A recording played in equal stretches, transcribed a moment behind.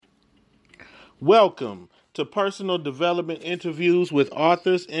Welcome to personal development interviews with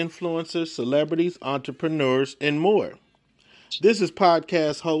authors, influencers, celebrities, entrepreneurs, and more. This is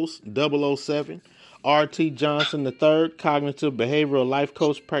podcast host 007, RT Johnson III, cognitive behavioral life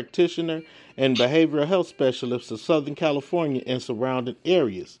coach practitioner and behavioral health specialist of Southern California and surrounding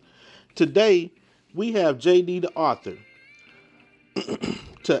areas. Today, we have JD the author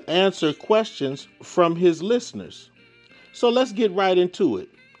to answer questions from his listeners. So let's get right into it.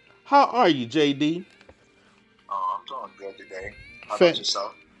 How are you, JD? I'm doing good today. How about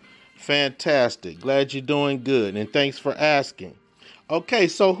yourself? Fantastic. Glad you're doing good, and thanks for asking. Okay,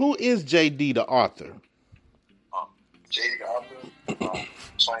 so who is JD the author? JD the author,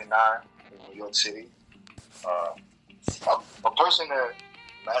 29 in New York City. I'm a person that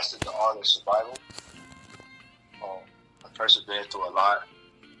mastered the art of survival. I persevered through a lot.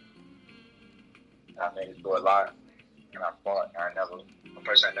 And I made it through a lot, and I fought. And a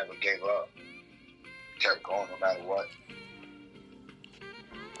person that never gave up, kept going no matter what.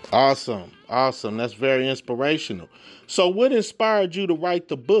 Awesome. That's very inspirational. So what inspired you to write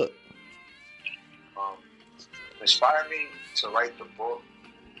the book? Inspired me to write the book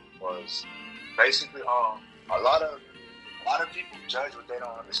was basically a lot of people judge what they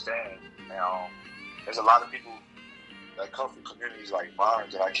don't understand. And there's a lot of people that come from communities like mine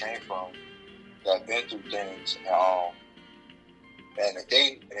that I came from that have been through things. And the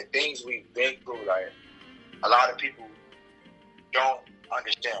things we've been through, like a lot of people don't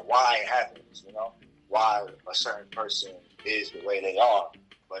understand why it happens, why a certain person is the way they are.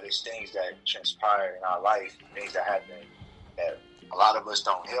 But it's things that transpire in our life, things that happen that a lot of us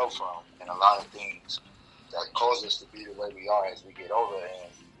don't heal from, and a lot of things that cause us to be the way we are as we get older,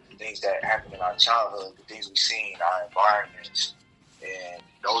 and things that happen in our childhood, the things we see in our environments, and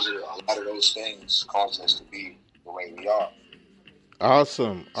a lot of those things cause us to be the way we are.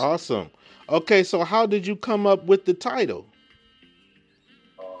 Awesome. Okay, so how did you come up with the title?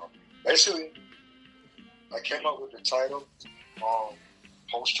 Basically, I came up with the title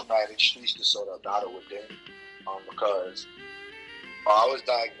Post-Traumatic Stress Disorder, Battle Within, because I was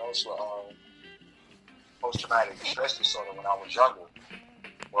diagnosed with post-traumatic stress disorder when I was younger.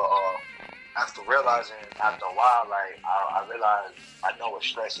 Well, after a while, I realized I know what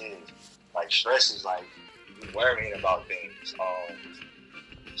stress is. Like, stress is like you worrying about things.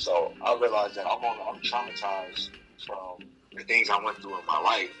 So I realized that I'm traumatized from the things I went through in my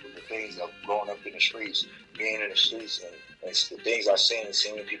life, the things of growing up in the streets, being in the streets, and the things I've seeing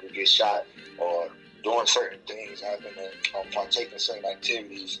people get shot or doing certain things, having to partake in certain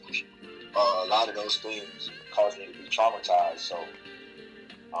activities. A lot of those things caused me to be traumatized. So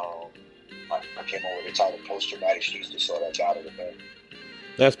I came up with the title Post-Traumatic Stress Disorder, Battle Within.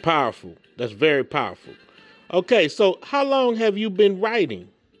 That's powerful. That's very powerful. Okay, so how long have you been writing?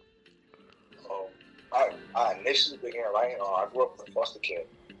 I initially began writing. I grew up in foster care,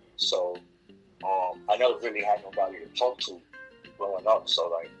 so I never really had nobody to talk to growing up. So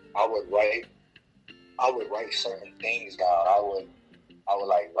like I would write certain things down. I would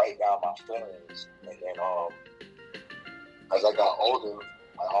like write down my feelings, and then as I got older,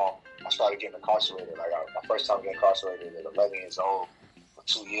 I started getting incarcerated. Like my first time getting incarcerated at 11 years old for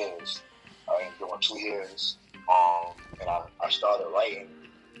 2 years. I ended doing 2 years, and I started writing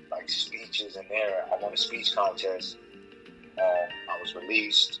like speeches in there. I won a speech contest. I was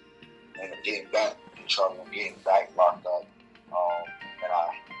released, and I'm getting back in trouble. I'm getting back locked up, and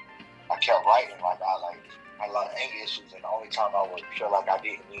I kept writing. Like I had a lot of anger issues, and the only time I would feel like I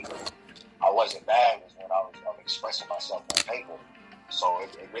wasn't mad was when I was expressing myself on paper. So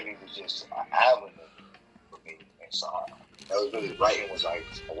it really was just an avenue for me, and so that was really writing was like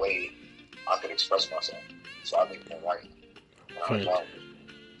a way I could express myself. So I began writing when I was young.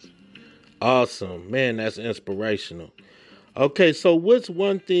 Awesome. Man, that's inspirational. Okay, so what's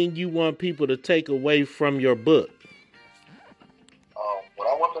one thing you want people to take away from your book? What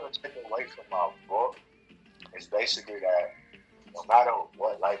I want them to take away from my book is basically that no matter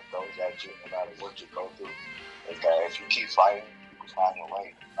what life throws at you, no matter what you go through, is that if you keep fighting, you can find a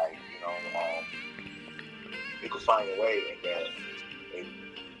way. Like, you can find a way, and that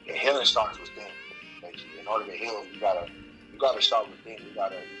the healing starts within. Basically, in order to heal, you gotta start within. You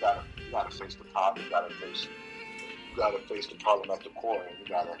gotta face the problem. You gotta face the problem at the core, and you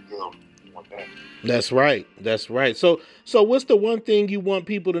gotta heal within. That's right. So what's the one thing you want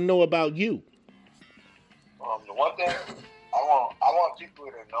people to know about you? The one thing I want people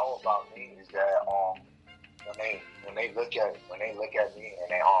to know about me is that when they look at me,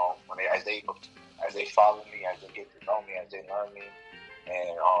 and as they follow me, as they get to know me, as they learn me,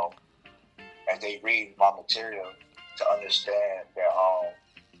 and as they read my material, to understand that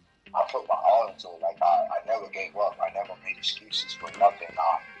I put my all to it. Like I never gave up. I never made excuses for nothing.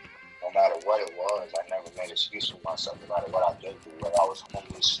 No matter what it was, I never made excuses for myself. No matter what I did do, whether I was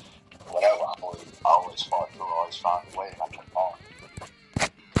homeless, whatever, I always fought through. I always found a way, and I kept on.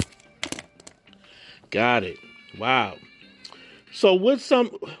 Got it. Wow. So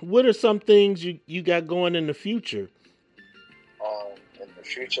what are some things you got going in the future? In the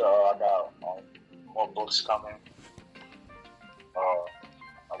future, I got more books coming. I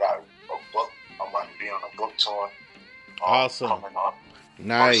got a book. I'm about to be on a book tour. Awesome. Coming up.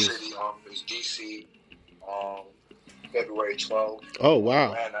 Nice. My city is DC. February 12th. Oh,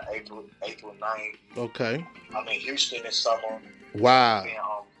 wow. Atlanta, April 9th. Okay. I'm in Houston this summer. Wow. I'm in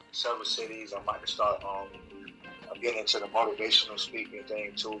several cities. I'm about to start. I'm getting into the motivational speaking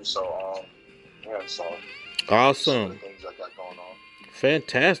thing too. So yeah. So awesome. Some of the things I got going on.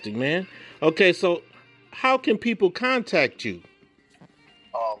 Fantastic, man. Okay, so how can people contact you?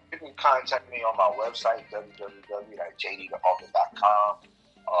 You can contact me on my website, www.jdtheauthor.com.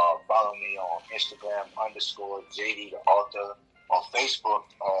 Follow me on Instagram _JD the Author. On Facebook,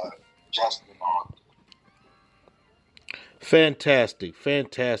 Justin Author. Fantastic,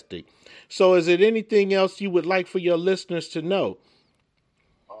 fantastic. So is it anything else you would like for your listeners to know?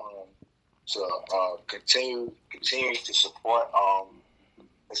 Continue to support.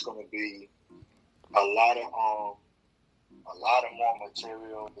 It's going to be a lot of more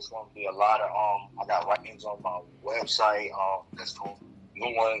material. There's going to be a lot of I got writings on my website.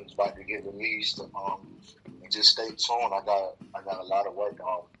 New one's about to get released. And just stay tuned. I got a lot of work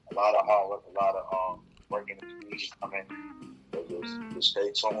on, a lot of hard work, a lot of work in the community coming. So just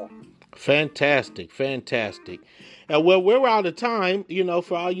stay tuned. Fantastic, fantastic. Well, we're out of time.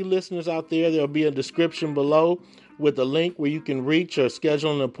 For all you listeners out there, there'll be a description below with a link where you can reach or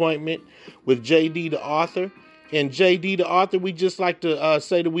schedule an appointment with JD the Author. And JD the Author, we just like to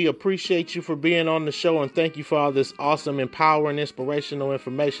say that we appreciate you for being on the show and thank you for all this awesome, empowering, inspirational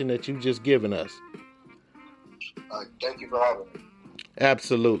information that you've just given us. Thank you for having me.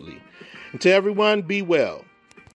 Absolutely. And to everyone, be well.